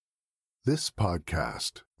This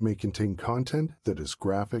podcast may contain content that is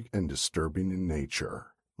graphic and disturbing in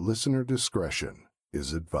nature. Listener discretion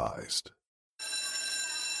is advised.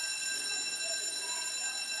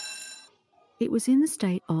 It was in the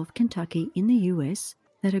state of Kentucky in the US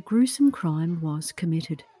that a gruesome crime was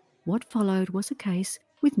committed. What followed was a case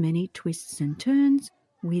with many twists and turns,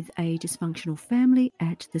 with a dysfunctional family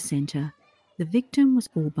at the centre. The victim was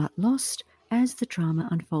all but lost as the drama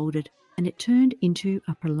unfolded, and it turned into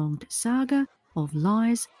a prolonged saga of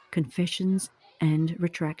lies, confessions, and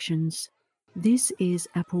retractions. This is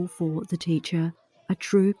Apple for the Teacher, a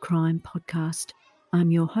true crime podcast.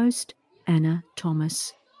 I'm your host, Anna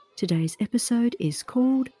Thomas. Today's episode is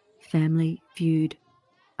called Family Feud.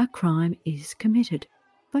 A crime is committed,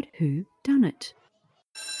 but who done it?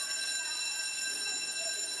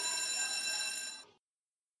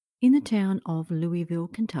 In the town of Louisville,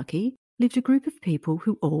 Kentucky, lived a group of people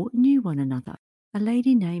who all knew one another. A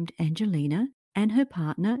lady named Angelina and her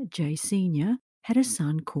partner, Jay Sr., had a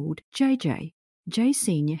son called JJ. Jay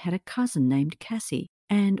Sr. had a cousin named Cassie,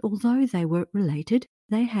 and although they were related,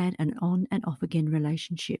 they had an on and off again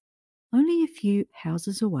relationship. Only a few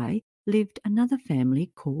houses away lived another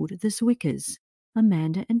family called the Zwickers.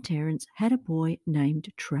 Amanda and Terence had a boy named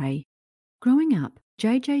Trey. Growing up,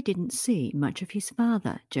 JJ didn't see much of his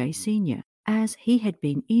father, Jay Sr., as he had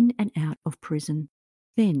been in and out of prison.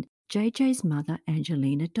 Then JJ's mother,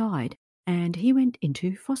 Angelina, died, and he went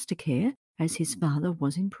into foster care as his father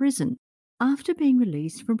was in prison. After being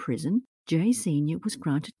released from prison, Jay Sr. was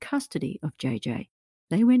granted custody of JJ.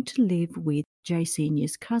 They went to live with Jay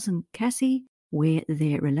Sr.'s cousin, Cassie, where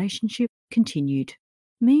their relationship continued.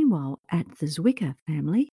 Meanwhile, at the Zwicker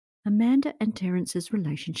family, Amanda and Terence's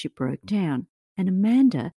relationship broke down, and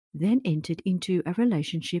Amanda then entered into a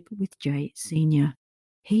relationship with Jay Sr.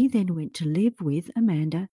 He then went to live with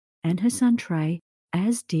Amanda and her son Trey,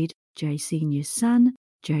 as did Jay Sr.'s son,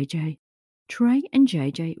 JJ. Trey and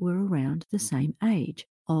JJ were around the same age,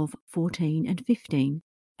 of 14 and 15,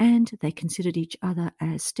 and they considered each other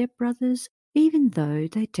as stepbrothers, even though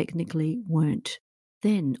they technically weren't.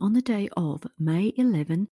 Then, on the day of May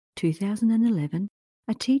 11, 2011,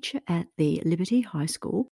 a teacher at the Liberty High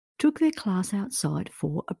School took their class outside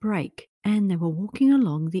for a break, and they were walking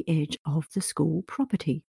along the edge of the school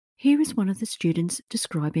property. Here is one of the students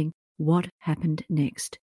describing what happened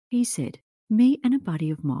next. He said, "Me and a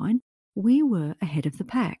buddy of mine, we were ahead of the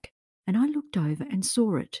pack, and I looked over and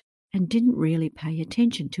saw it, and didn't really pay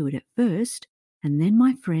attention to it at first, and then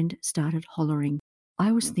my friend started hollering.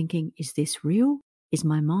 I was thinking, is this real? Is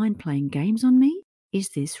my mind playing games on me? Is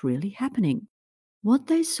this really happening?" What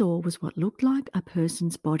they saw was what looked like a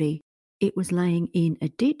person's body. It was laying in a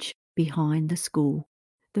ditch behind the school.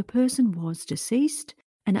 The person was deceased,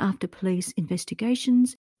 and after police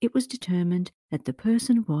investigations, it was determined that the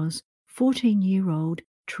person was 14-year-old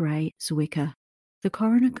Trey Zwicker. The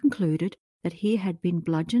coroner concluded that he had been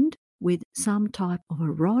bludgeoned with some type of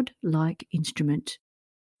a rod-like instrument.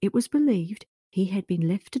 It was believed he had been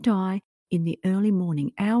left to die in the early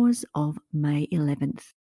morning hours of May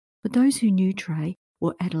 11th. But those who knew Trey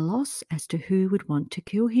were at a loss as to who would want to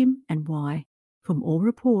kill him and why. From all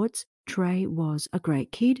reports, Trey was a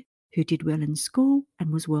great kid who did well in school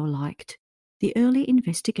and was well liked. The early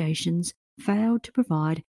investigations failed to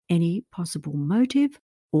provide any possible motive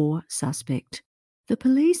or suspect. The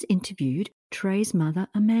police interviewed Trey's mother,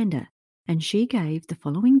 Amanda, and she gave the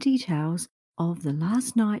following details of the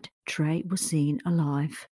last night Trey was seen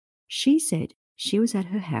alive. She said she was at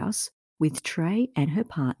her house with Trey and her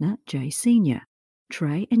partner, Jay Sr.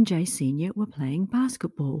 Trey and Jay Sr. were playing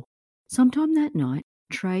basketball. Sometime that night,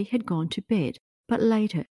 Trey had gone to bed, but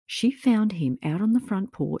later she found him out on the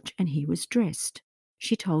front porch and he was dressed.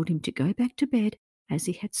 She told him to go back to bed as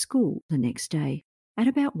he had school the next day. At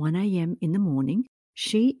about 1 a.m. in the morning,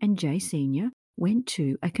 she and Jay Sr. went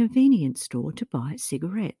to a convenience store to buy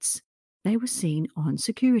cigarettes. They were seen on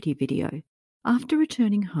security video. After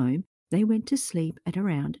returning home, they went to sleep at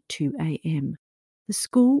around 2 a.m. The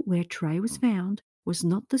school where Trey was found was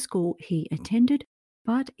not the school he attended,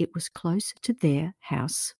 but it was close to their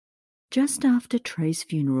house. Just after Trey's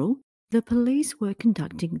funeral, the police were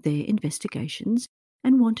conducting their investigations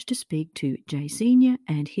and wanted to speak to Jay Sr.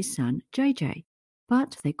 and his son JJ,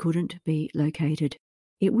 but they couldn't be located.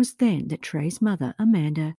 It was then that Trey's mother,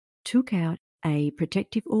 Amanda, took out a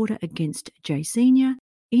protective order against Jay Sr.,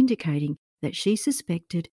 indicating that she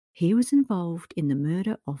suspected he was involved in the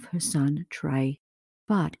murder of her son, Trey.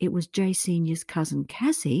 But it was Jay Sr.'s cousin,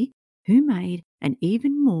 Cassie, who made an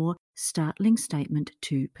even more startling statement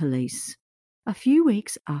to police. A few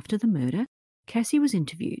weeks after the murder, Cassie was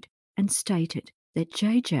interviewed and stated that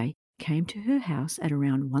JJ came to her house at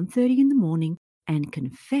around 1:30 in the morning and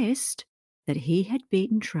confessed that he had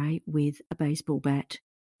beaten Trey with a baseball bat.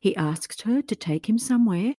 He asked her to take him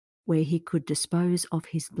somewhere where he could dispose of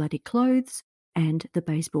his bloody clothes and the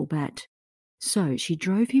baseball bat. So she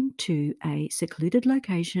drove him to a secluded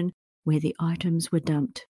location where the items were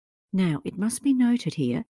dumped. Now, it must be noted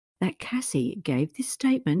here that Cassie gave this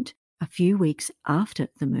statement a few weeks after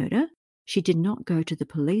the murder. She did not go to the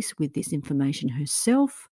police with this information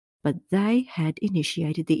herself, but they had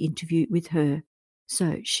initiated the interview with her.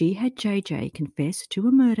 So she had JJ confess to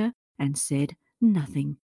a murder and said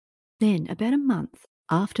nothing. Then, about a month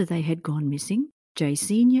after they had gone missing, Jay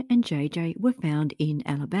Sr. and JJ were found in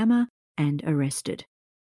Alabama and arrested.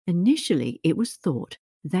 Initially, it was thought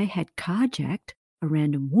they had carjacked a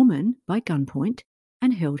random woman by gunpoint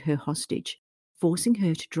and held her hostage, forcing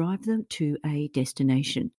her to drive them to a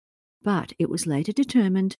destination. But it was later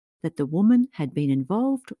determined that the woman had been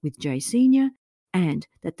involved with Jay Sr. and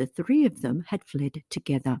that the three of them had fled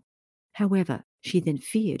together. However, she then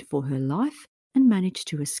feared for her life and managed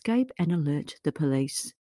to escape and alert the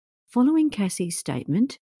police. Following Cassie's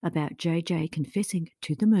statement about JJ confessing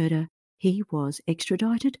to the murder, he was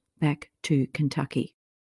extradited back to Kentucky.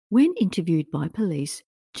 When interviewed by police,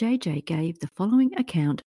 JJ gave the following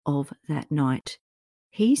account of that night.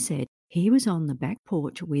 He said he was on the back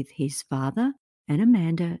porch with his father and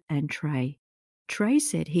Amanda and Trey. Trey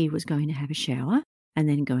said he was going to have a shower and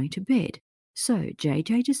then going to bed, so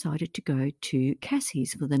JJ decided to go to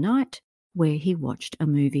Cassie's for the night, where he watched a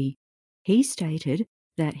movie. He stated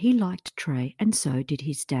that he liked Trey and so did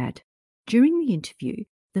his dad. During the interview,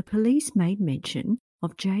 the police made mention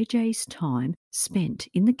of JJ's time spent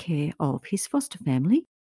in the care of his foster family,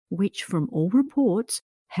 which from all reports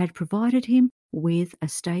had provided him with a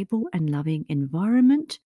stable and loving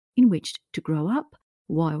environment in which to grow up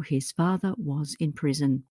while his father was in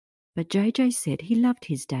prison. But JJ said he loved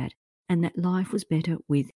his dad and that life was better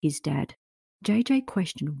with his dad. JJ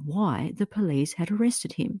questioned why the police had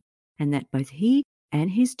arrested him and that both he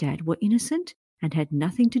and his dad were innocent and had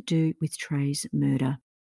nothing to do with Trey's murder.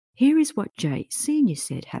 Here is what Jay Sr.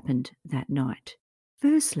 said happened that night.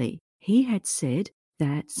 Firstly, he had said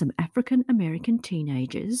that some African American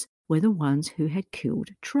teenagers were the ones who had killed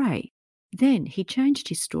Trey. Then he changed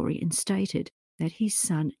his story and stated that his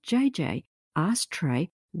son JJ asked Trey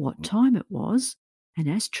what time it was, and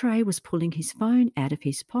as Trey was pulling his phone out of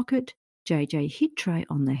his pocket, JJ hit Trey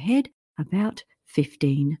on the head about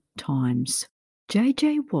 15 times.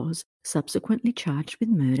 JJ was subsequently charged with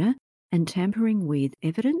murder and tampering with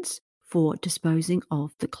evidence for disposing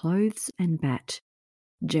of the clothes and bat.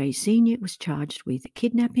 Jay Sr. was charged with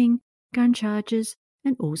kidnapping, gun charges,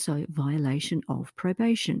 and also violation of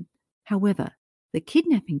probation. However, the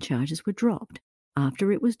kidnapping charges were dropped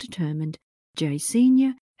after it was determined Jay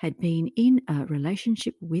Sr. had been in a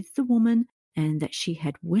relationship with the woman and that she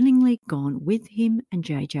had willingly gone with him and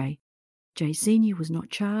JJ. Jay Sr. was not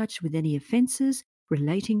charged with any offences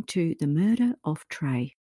relating to the murder of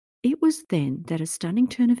Trey. It was then that a stunning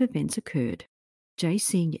turn of events occurred. Jay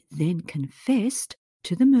Sr. then confessed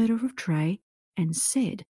to the murder of Trey and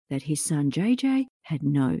said that his son JJ had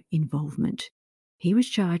no involvement. He was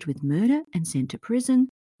charged with murder and sent to prison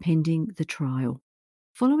pending the trial.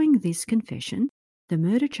 Following this confession, the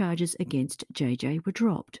murder charges against JJ were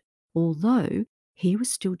dropped, although he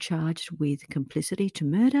was still charged with complicity to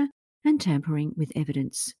murder and tampering with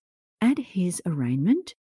evidence. At his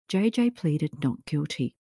arraignment, JJ pleaded not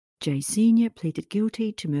guilty. Jay Sr. pleaded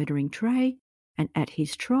guilty to murdering Trey, and at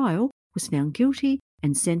his trial was found guilty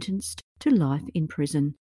and sentenced to life in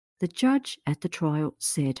prison. The judge at the trial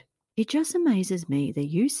said, "It just amazes me that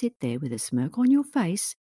you sit there with a smirk on your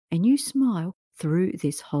face and you smile through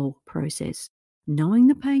this whole process, knowing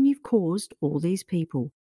the pain you've caused all these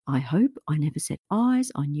people. I hope I never set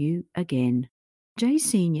eyes on you again." Jay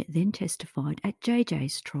Sr. then testified at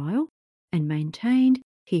JJ's trial and maintained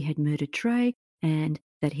he had murdered Trey and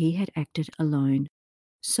that he had acted alone.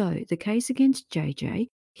 So the case against JJ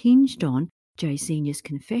hinged on Jay Sr.'s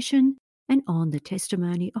confession and on the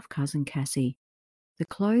testimony of cousin Cassie. The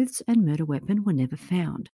clothes and murder weapon were never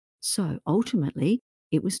found, so ultimately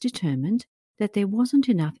it was determined that there wasn't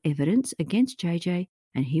enough evidence against JJ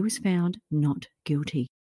and he was found not guilty.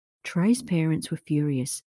 Trey's parents were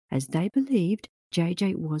furious as they believed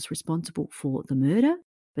JJ was responsible for the murder,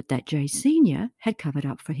 but that Jay Sr. had covered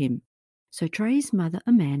up for him. So Trey's mother,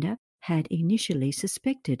 Amanda, had initially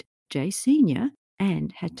suspected Jay Sr.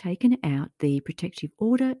 and had taken out the protective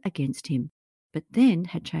order against him, but then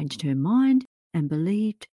had changed her mind and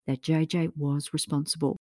believed that JJ was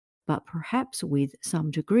responsible, but perhaps with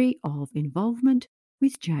some degree of involvement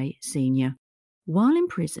with Jay Sr. While in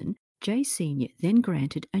prison, Jay Sr. then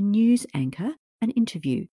granted a news anchor an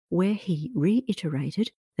interview where he reiterated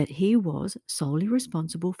that he was solely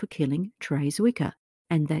responsible for killing Trey Zwicker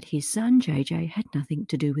and that his son JJ had nothing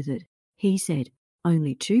to do with it. He said,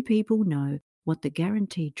 "Only two people know what the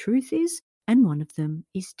guaranteed truth is, and one of them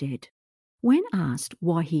is dead." When asked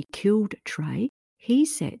why he killed Trey, he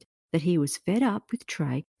said that he was fed up with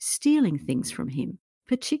Trey stealing things from him,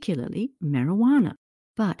 particularly marijuana.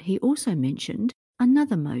 But he also mentioned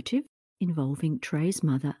another motive involving Trey's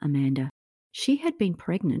mother, Amanda. She had been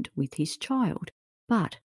pregnant with his child,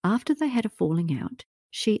 but after they had a falling out,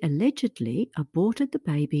 she allegedly aborted the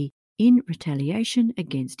baby in retaliation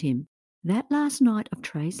against him. That last night of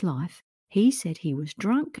Trey's life, he said he was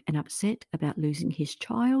drunk and upset about losing his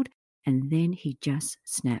child, and then he just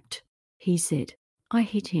snapped. He said, "I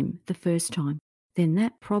hit him the first time, then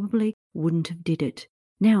that probably wouldn't have did it.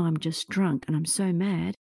 Now I'm just drunk and I'm so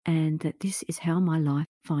mad, and that this is how my life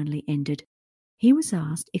finally ended." He was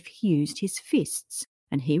asked if he used his fists,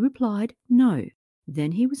 and he replied no.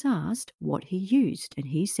 Then he was asked what he used, and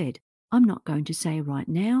he said, "I'm not going to say right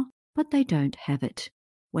now, but they don't have it."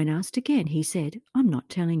 When asked again, he said, "I'm not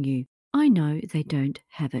telling you. I know they don't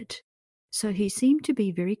have it." So he seemed to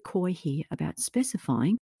be very coy here about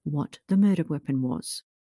specifying what the murder weapon was.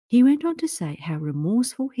 He went on to say how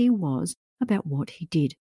remorseful he was about what he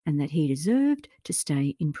did and that he deserved to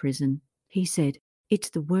stay in prison. He said, "It's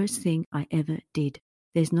the worst thing I ever did.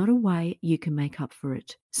 There's not a way you can make up for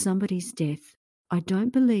it. Somebody's death. I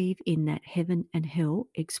don't believe in that heaven and hell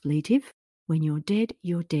expletive. When you're dead,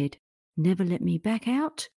 you're dead. Never let me back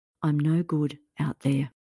out. I'm no good out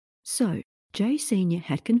there." So, Jay Sr.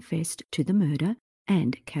 had confessed to the murder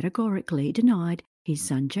and categorically denied his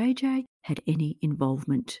son JJ had any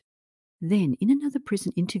involvement. Then, in another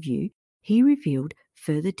prison interview, he revealed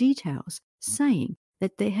further details, saying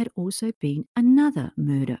that there had also been another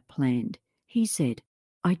murder planned. He said,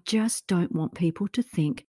 "I just don't want people to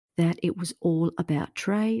think that it was all about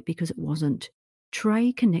Trey, because it wasn't.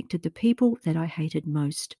 Trey connected the people that I hated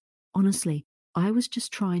most. Honestly, I was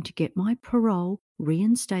just trying to get my parole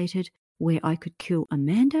reinstated where I could kill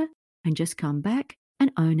Amanda and just come back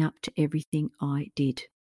and own up to everything I did."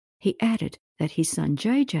 He added that his son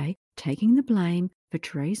JJ taking the blame for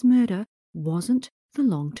Trey's murder wasn't the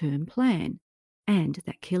long-term plan, and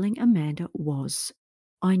that killing Amanda was.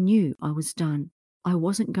 "I knew I was done. I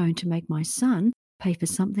wasn't going to make my son pay for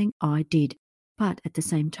something I did, but at the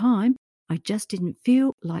same time, I just didn't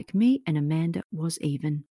feel like me and Amanda was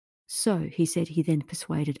even." So he said he then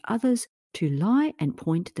persuaded others to lie and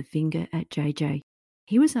point the finger at JJ.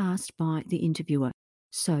 He was asked by the interviewer,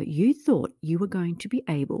 "So you thought you were going to be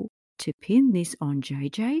able to pin this on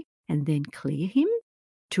JJ and then clear him?"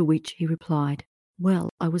 To which he replied, "Well,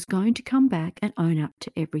 I was going to come back and own up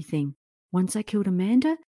to everything. Once I killed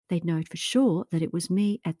Amanda, they'd know for sure that it was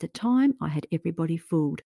me. At the time, I had everybody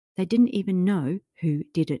fooled. They didn't even know who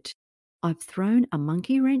did it. I've thrown a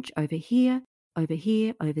monkey wrench over here, over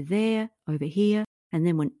here, over there, over here, and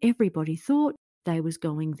then when everybody thought they was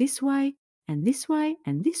going this way, and this way,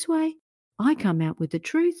 and this way, I come out with the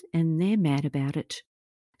truth and they're mad about it."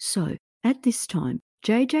 So, at this time,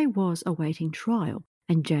 JJ was awaiting trial,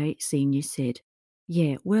 and Jay Sr. said,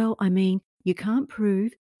 "Yeah, well, I mean, you can't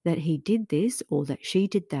prove that he did this or that she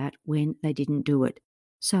did that when they didn't do it.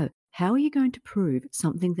 So, how are you going to prove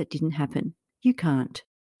something that didn't happen? You can't."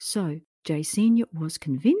 So, Jay Sr. was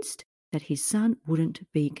convinced that his son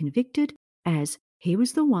wouldn't be convicted, as he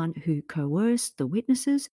was the one who coerced the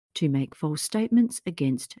witnesses to make false statements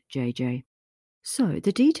against JJ. So,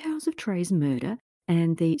 the details of Trey's murder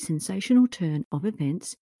and the sensational turn of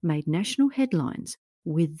events made national headlines,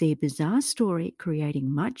 with their bizarre story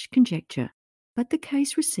creating much conjecture. But the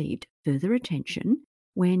case received further attention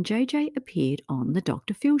when JJ appeared on the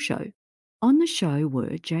Dr. Phil show. On the show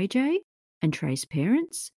were JJ and Trey's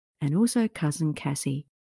parents, and also cousin Cassie.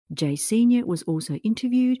 Jay Sr. was also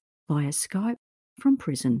interviewed via Skype from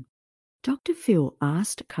prison. Dr. Phil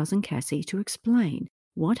asked cousin Cassie to explain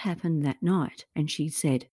what happened that night, and she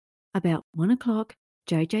said, "About 1 o'clock,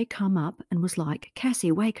 JJ come up and was like,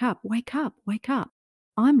 'Cassie, wake up, wake up, wake up.'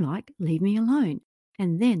 I'm like, 'Leave me alone.'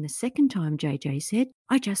 And then the second time JJ said,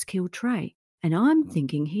 'I just killed Trey,' and I'm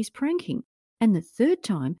thinking he's pranking. And the third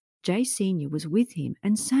time, Jay Sr. was with him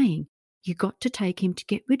and saying, 'You got to take him to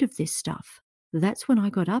get rid of this stuff.' That's when I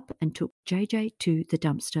got up and took JJ to the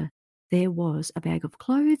dumpster. There was a bag of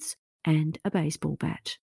clothes and a baseball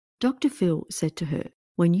bat." Dr. Phil said to her,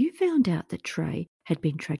 "When you found out that Trey had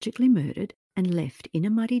been tragically murdered and left in a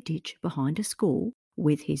muddy ditch behind a school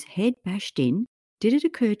with his head bashed in, did it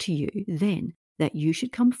occur to you then that you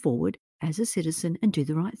should come forward as a citizen and do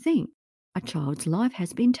the right thing?" A child's life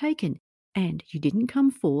has been taken, and you didn't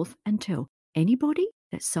come forth and tell anybody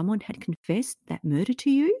that someone had confessed that murder to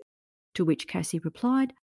you?" To which Cassie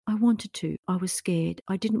replied, "I wanted to. I was scared.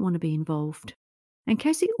 I didn't want to be involved." And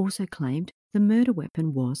Cassie also claimed the murder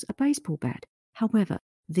weapon was a baseball bat. However,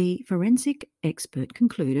 the forensic expert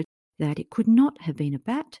concluded that it could not have been a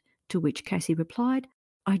bat, to which Cassie replied,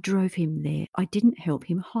 "I drove him there. I didn't help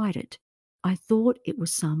him hide it. I thought it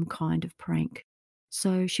was some kind of prank."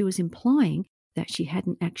 So she was implying that she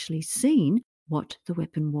hadn't actually seen what the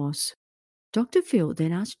weapon was. Dr. Phil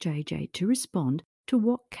then asked JJ to respond to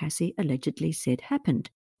what Cassie allegedly said happened,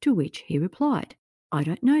 to which he replied, "I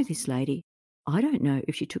don't know this lady. I don't know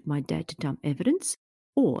if she took my dad to dump evidence,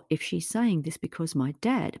 or if she's saying this because my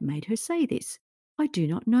dad made her say this. I do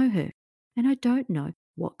not know her, and I don't know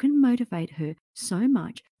what can motivate her so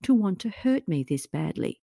much to want to hurt me this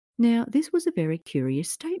badly." Now, this was a very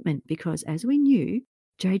curious statement because, as we knew,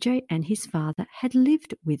 JJ and his father had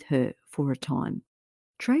lived with her for a time.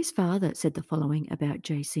 Trey's father said the following about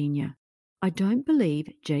Jay Sr. "I don't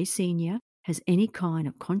believe Jay Sr. has any kind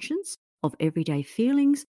of conscience of everyday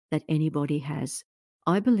feelings that anybody has.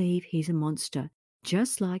 I believe he's a monster,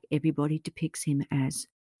 just like everybody depicts him as.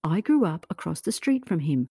 I grew up across the street from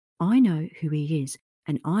him. I know who he is,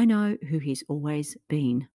 and I know who he's always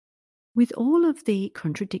been." With all of the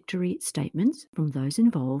contradictory statements from those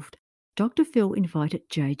involved, Dr. Phil invited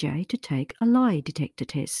JJ to take a lie detector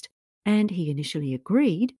test, and he initially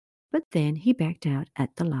agreed, but then he backed out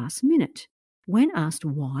at the last minute. When asked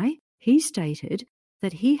why, he stated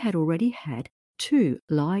that he had already had 2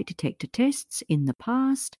 lie detector tests in the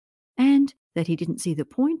past and that he didn't see the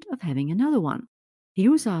point of having another one. He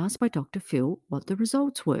was asked by Dr. Phil what the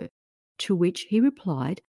results were, to which he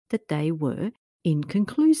replied that they were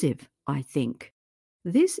inconclusive, I think.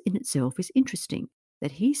 This in itself is interesting,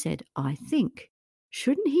 that he said, "I think."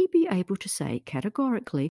 Shouldn't he be able to say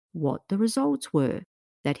categorically what the results were,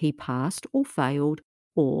 that he passed or failed,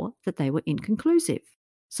 or that they were inconclusive?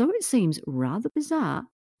 So it seems rather bizarre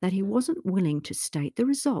that he wasn't willing to state the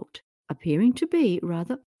result, appearing to be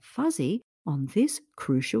rather fuzzy on this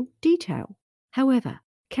crucial detail. However,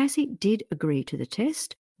 Cassie did agree to the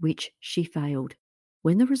test, which she failed.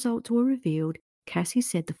 When the results were revealed, Cassie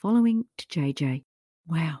said the following to JJ,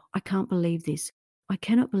 "Wow, I can't believe this. I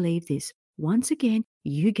cannot believe this. Once again,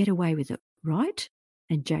 you get away with it, right?"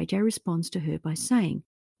 And JJ responds to her by saying,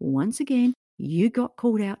 "Once again, you got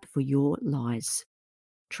called out for your lies."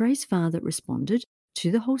 Trey's father responded to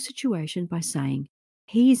the whole situation by saying,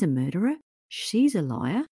 "He's a murderer, she's a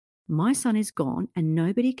liar, my son is gone and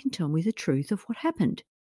nobody can tell me the truth of what happened.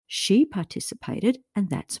 She participated and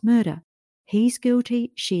that's murder. He's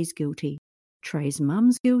guilty, she's guilty. Trey's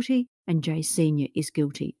mum's guilty and Jay Sr. is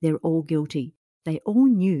guilty. They're all guilty. They all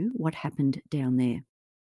knew what happened down there."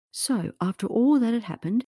 So, after all that had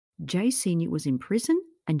happened, Jay Sr. was in prison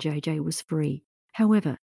and JJ was free.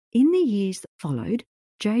 However, in the years that followed,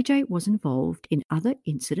 JJ was involved in other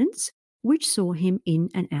incidents which saw him in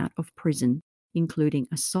and out of prison, including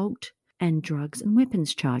assault and drugs and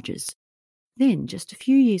weapons charges. Then, just a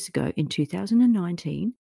few years ago in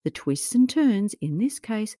 2019, the twists and turns in this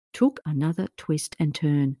case took another twist and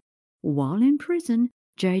turn. While in prison,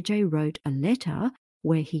 JJ wrote a letter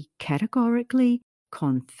where he categorically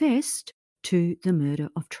confessed to the murder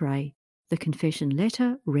of Trey. The confession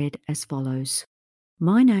letter read as follows: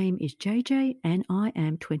 "My name is JJ and I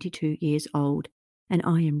am 22 years old, and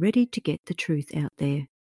I am ready to get the truth out there.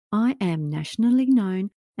 I am nationally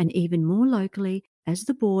known and even more locally as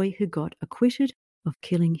the boy who got acquitted of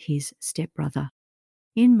killing his stepbrother.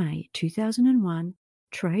 In May 2001,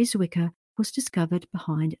 Trey Zwicker was discovered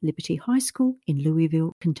behind Liberty High School in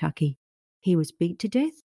Louisville, Kentucky. He was beat to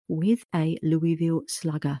death with a Louisville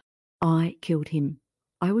slugger. I killed him.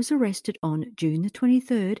 I was arrested on June the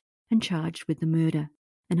 23rd and charged with the murder,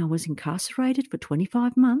 and I was incarcerated for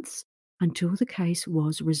 25 months until the case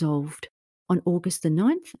was resolved. On August the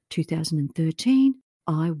 9th, 2013,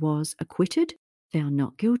 I was acquitted, found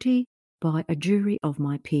not guilty, by a jury of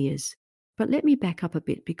my peers. But let me back up a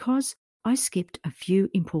bit because I skipped a few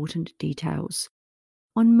important details.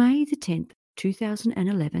 On May the 10th,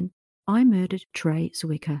 2011, I murdered Trey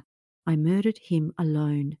Zwicker. I murdered him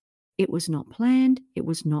alone. It was not planned, it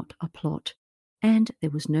was not a plot, and there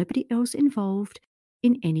was nobody else involved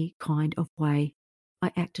in any kind of way.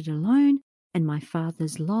 I acted alone, and my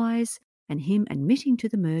father's lies and him admitting to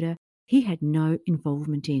the murder he had no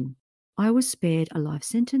involvement in. I was spared a life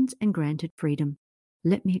sentence and granted freedom.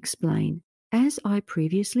 Let me explain. As I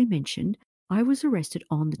previously mentioned, I was arrested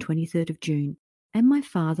on the 23rd of June, and my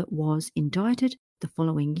father was indicted the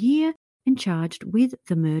following year and charged with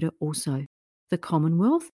the murder also. The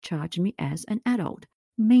Commonwealth charged me as an adult,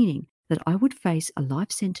 meaning that I would face a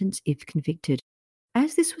life sentence if convicted.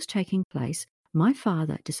 As this was taking place, my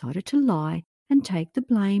father decided to lie and take the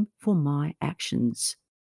blame for my actions.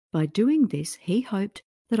 By doing this, he hoped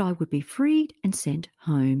that I would be freed and sent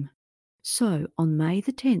home. So, on May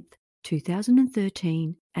the 10th,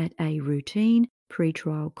 2013, at a routine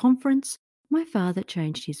pre-trial conference, my father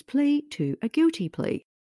changed his plea to a guilty plea.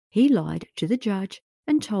 He lied to the judge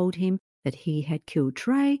and told him that he had killed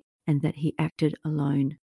Trey and that he acted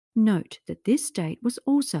alone. Note that this date was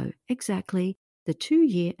also exactly the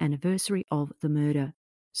 2-year anniversary of the murder.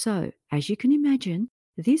 So, as you can imagine,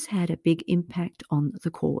 this had a big impact on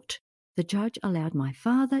the court. The judge allowed my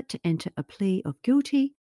father to enter a plea of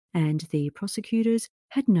guilty, and the prosecutors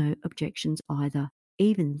had no objections either,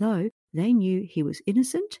 even though they knew he was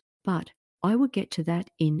innocent, but I will get to that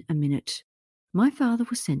in a minute. My father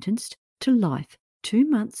was sentenced to life 2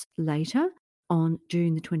 months later on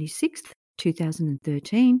June the 26th,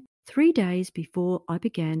 2013, 3 days before I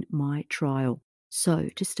began my trial. So,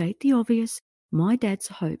 to state the obvious, my dad's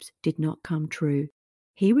hopes did not come true.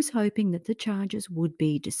 He was hoping that the charges would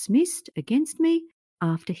be dismissed against me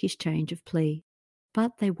after his change of plea.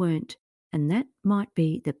 But they weren't, and that might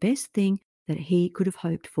be the best thing that he could have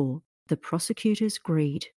hoped for, the prosecutor's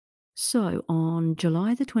greed. So, on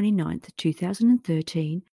July the 29th,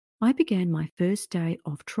 2013, I began my first day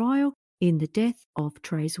of trial in the death of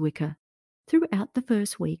Trace Wicker. Throughout the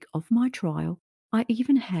first week of my trial, I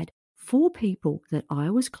even had 4 people that I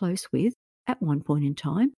was close with at one point in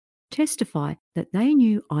time testify that they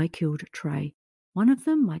knew I killed Trey. One of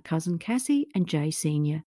them, my cousin Cassie and Jay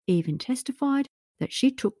Sr., even testified that she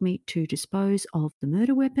took me to dispose of the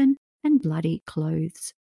murder weapon and bloody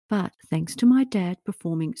clothes. But thanks to my dad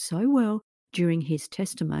performing so well during his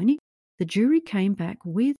testimony, the jury came back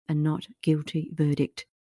with a not guilty verdict.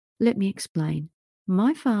 Let me explain.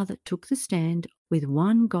 My father took the stand with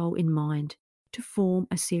one goal in mind: to form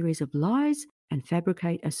a series of lies and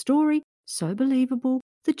fabricate a story so believable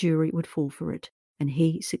the jury would fall for it, and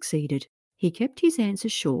he succeeded. He kept his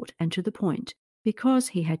answers short and to the point because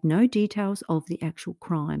he had no details of the actual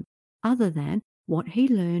crime other than what he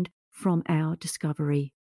learned from our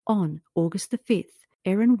discovery. On August the 5th,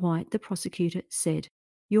 Erin White, the prosecutor, said,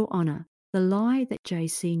 "Your Honour, the lie that Jay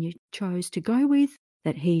Sr. chose to go with,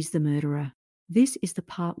 that he's the murderer." This is the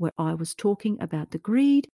part where I was talking about the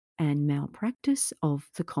greed and malpractice of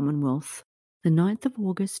the Commonwealth. The 9th of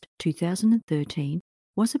August 2013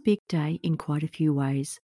 was a big day in quite a few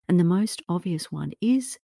ways, and the most obvious one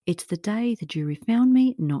is it's the day the jury found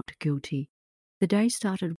me not guilty. The day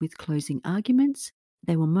started with closing arguments.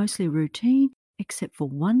 They were mostly routine, except for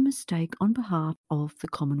one mistake on behalf of the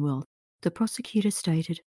Commonwealth. The prosecutor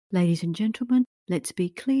stated, "Ladies and gentlemen, let's be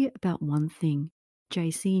clear about one thing. Jay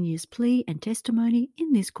Sr.'s plea and testimony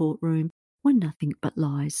in this courtroom were nothing but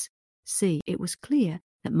lies. See, it was clear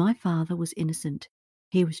that my father was innocent.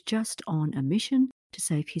 He was just on a mission to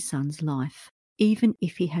save his son's life, even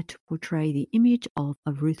if he had to portray the image of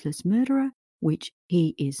a ruthless murderer, which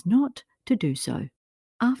he is not, to do so."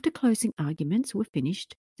 After closing arguments were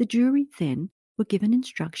finished, the jury then were given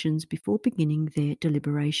instructions before beginning their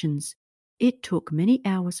deliberations. It took many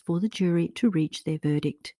hours for the jury to reach their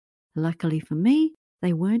verdict. Luckily for me,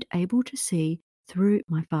 they weren't able to see through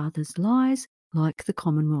my father's lies like the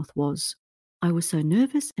Commonwealth was. I was so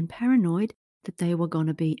nervous and paranoid that they were going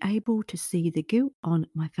to be able to see the guilt on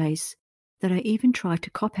my face that I even tried to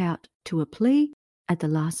cop out to a plea at the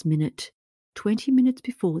last minute. 20 minutes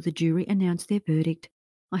before the jury announced their verdict,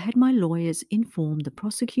 I had my lawyers inform the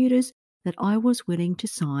prosecutors that I was willing to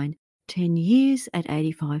sign 10 years at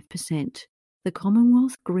 85%. The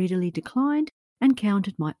Commonwealth greedily declined and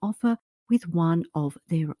countered my offer with one of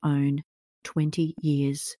their own, 20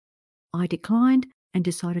 years. I declined and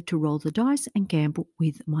decided to roll the dice and gamble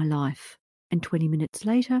with my life. And 20 minutes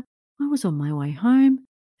later, I was on my way home,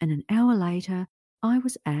 and an hour later, I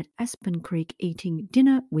was at Aspen Creek eating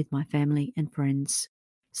dinner with my family and friends.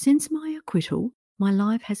 Since my acquittal, my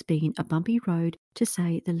life has been a bumpy road, to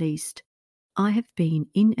say the least. I have been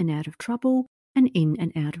in and out of trouble and in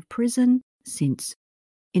and out of prison since.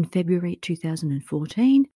 In February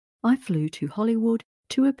 2014, I flew to Hollywood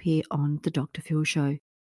to appear on the Dr. Phil show.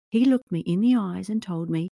 He looked me in the eyes and told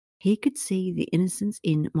me he could see the innocence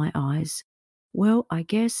in my eyes. Well, I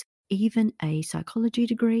guess even a psychology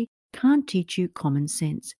degree can't teach you common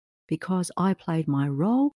sense, because I played my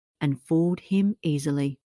role and fooled him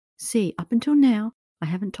easily. See, up until now, I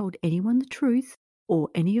haven't told anyone the truth or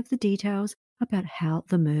any of the details about how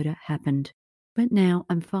the murder happened. But now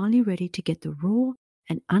I'm finally ready to get the raw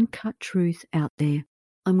and uncut truth out there.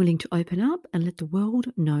 I'm willing to open up and let the world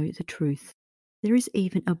know the truth. There is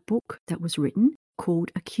even a book that was written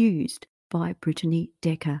called Accused by Brittany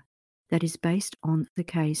Decker that is based on the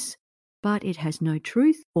case, but it has no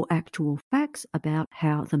truth or actual facts about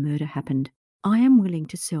how the murder happened. I am willing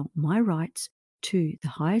to sell my rights to the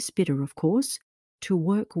highest bidder, of course, to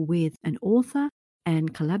work with an author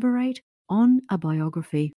and collaborate on a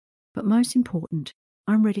biography. But most important,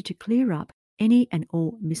 I'm ready to clear up any and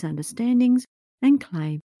all misunderstandings and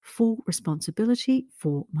claim full responsibility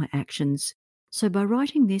for my actions. So by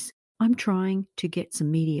writing this, I'm trying to get some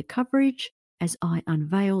media coverage as I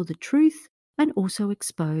unveil the truth and also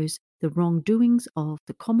expose the wrongdoings of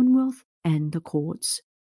the Commonwealth and the courts.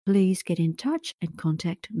 Please get in touch and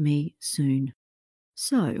contact me soon.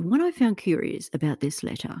 So, what I found curious about this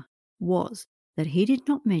letter was that he did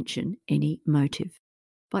not mention any motive,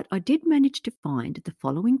 but I did manage to find the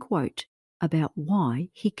following quote about why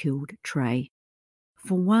he killed Trey.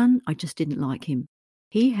 For one, I just didn't like him.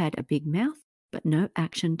 He had a big mouth, but no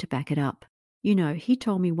action to back it up. You know, he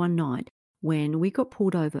told me one night when we got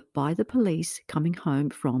pulled over by the police coming home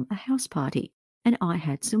from a house party, and I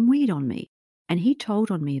had some weed on me, and he told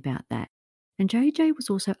on me about that. And JJ was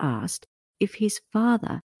also asked if his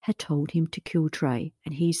father had told him to kill Trey,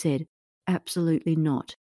 and he said, absolutely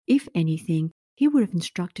not. If anything, he would have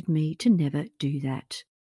instructed me to never do that.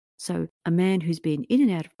 So a man who's been in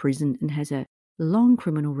and out of prison and has a long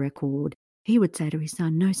criminal record, he would say to his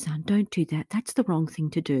son, no, son, don't do that. That's the wrong thing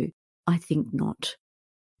to do. I think not.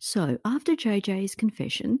 So after JJ's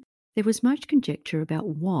confession, there was much conjecture about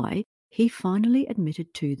why he finally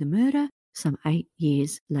admitted to the murder some 8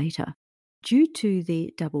 years later. Due to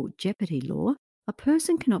the double jeopardy law, a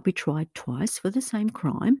person cannot be tried twice for the same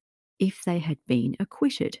crime if they had been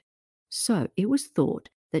acquitted. So it was thought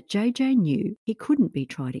that JJ knew he couldn't be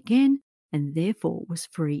tried again and therefore was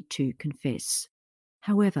free to confess.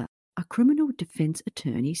 However, a criminal defense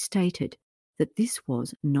attorney stated that this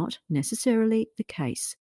was not necessarily the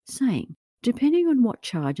case, saying, depending on what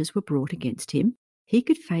charges were brought against him, he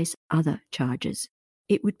could face other charges.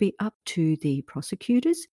 It would be up to the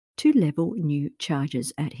prosecutors to level new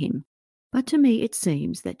charges at him. But to me, it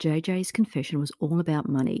seems that JJ's confession was all about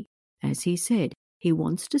money. As he said, he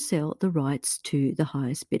wants to sell the rights to the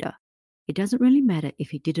highest bidder. It doesn't really matter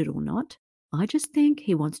if he did it or not. I just think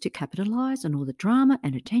he wants to capitalize on all the drama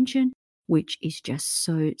and attention, which is just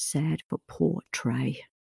so sad for poor Trey.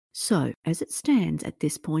 So, as it stands at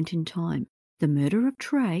this point in time, the murder of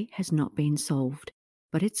Trey has not been solved,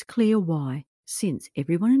 but it's clear why, since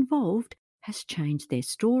everyone involved has changed their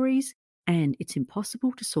stories and it's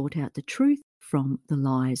impossible to sort out the truth from the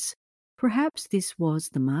lies. Perhaps this was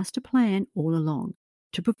the master plan all along,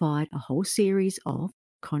 to provide a whole series of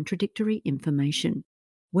contradictory information.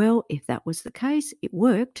 Well, if that was the case, it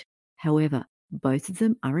worked. However, both of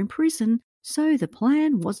them are in prison, so the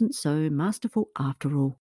plan wasn't so masterful after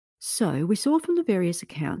all. So we saw from the various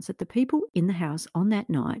accounts that the people in the house on that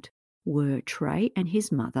night were Trey and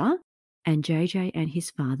his mother, and JJ and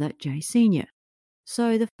his father, Jay Sr.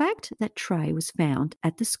 So the fact that Trey was found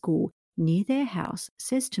at the school near their house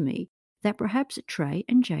says to me that perhaps Trey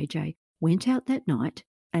and JJ went out that night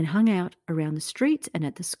and hung out around the streets and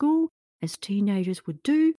at the school as teenagers would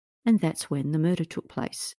do, and that's when the murder took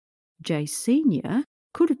place. Jay Sr.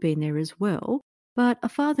 could have been there as well, but a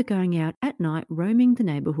father going out at night roaming the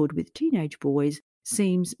neighbourhood with teenage boys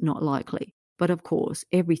seems not likely. But of course,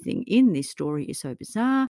 everything in this story is so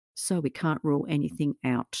bizarre, so we can't rule anything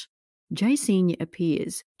out. Jay Sr.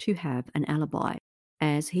 appears to have an alibi,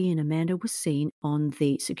 as he and Amanda were seen on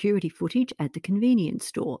the security footage at the convenience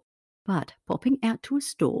store. But popping out to a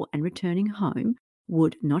store and returning home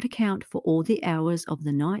would not account for all the hours of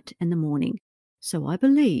the night and the morning. So I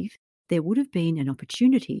believe there would have been an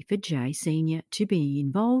opportunity for Jay Sr. to be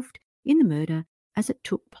involved in the murder as it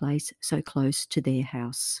took place so close to their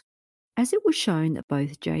house. As it was shown that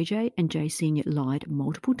both JJ and Jay Sr. lied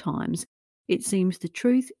multiple times, it seems the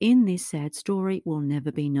truth in this sad story will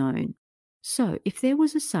never be known. So if there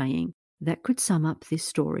was a saying that could sum up this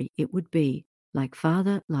story, it would be, like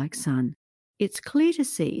father, like son. It's clear to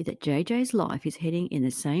see that JJ's life is heading in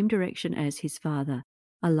the same direction as his father,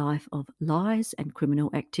 a life of lies and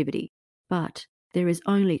criminal activity. But there is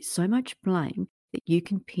only so much blame that you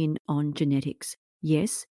can pin on genetics.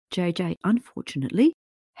 Yes, JJ, unfortunately,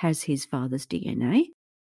 has his father's DNA,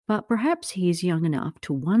 but perhaps he is young enough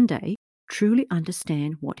to one day truly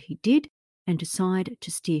understand what he did and decide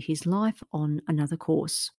to steer his life on another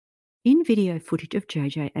course. In video footage of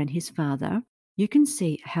JJ and his father, you can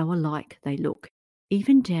see how alike they look,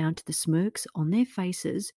 even down to the smirks on their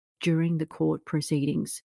faces during the court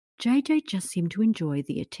proceedings. JJ just seemed to enjoy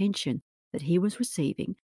the attention that he was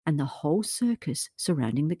receiving and the whole circus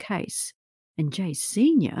surrounding the case. and Jay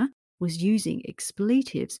Sr. was using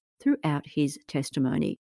expletives throughout his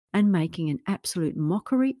testimony and making an absolute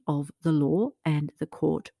mockery of the law and the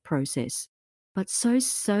court process. But so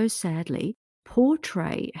sadly, poor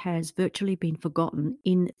Trey has virtually been forgotten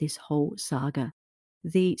in this whole saga.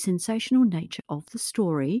 The sensational nature of the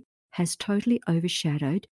story has totally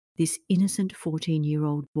overshadowed this innocent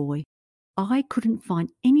 14-year-old boy. I couldn't find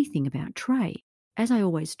anything about Trey. As I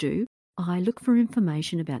always do, I look for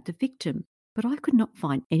information about the victim, but I could not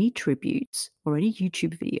find any tributes or any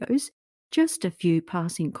YouTube videos, just a few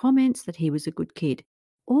passing comments that he was a good kid.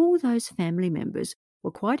 All those family members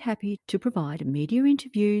were quite happy to provide media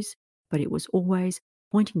interviews, but it was always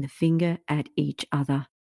pointing the finger at each other.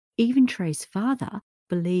 Even Trey's father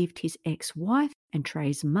believed his ex-wife and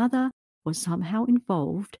Trey's mother was somehow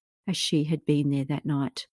involved, as she had been there that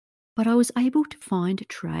night. But I was able to find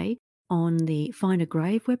Trey on the Find a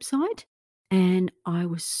Grave website, and I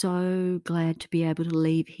was so glad to be able to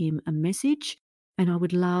leave him a message. And I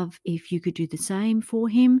would love if you could do the same for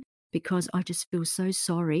him, because I just feel so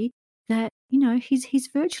sorry that, he's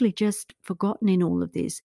virtually just forgotten in all of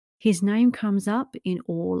this. His name comes up in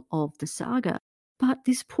all of the saga, but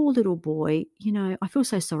this poor little boy, I feel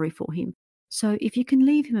so sorry for him. So if you can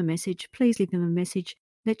leave him a message, please leave him a message.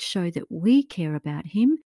 Let's show that we care about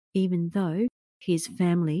him, even though his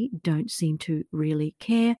family don't seem to really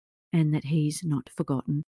care and that he's not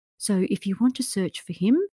forgotten. So if you want to search for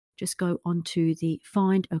him, just go onto the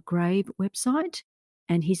Find a Grave website,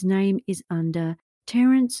 and his name is under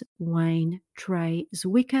Terence Wayne Trey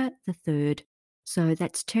Zwicker III. So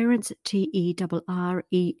that's Terence, Terrence, Wayne,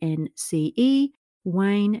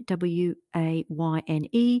 Wayne, Trey,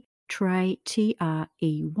 Trey,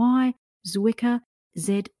 Zwicker,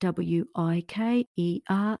 Zwicker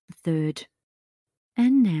III.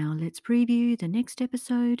 And now let's preview the next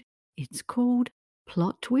episode. It's called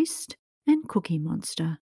Plot Twist and Cookie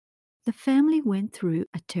Monster. The family went through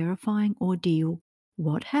a terrifying ordeal.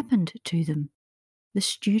 What happened to them? The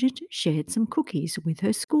student shared some cookies with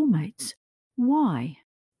her schoolmates. Why?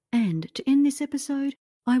 And to end this episode,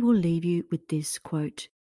 I will leave you with this quote: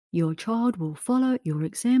 "Your child will follow your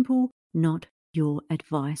example, not your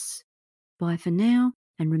advice." Bye for now,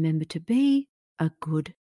 and remember to be a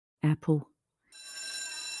good apple.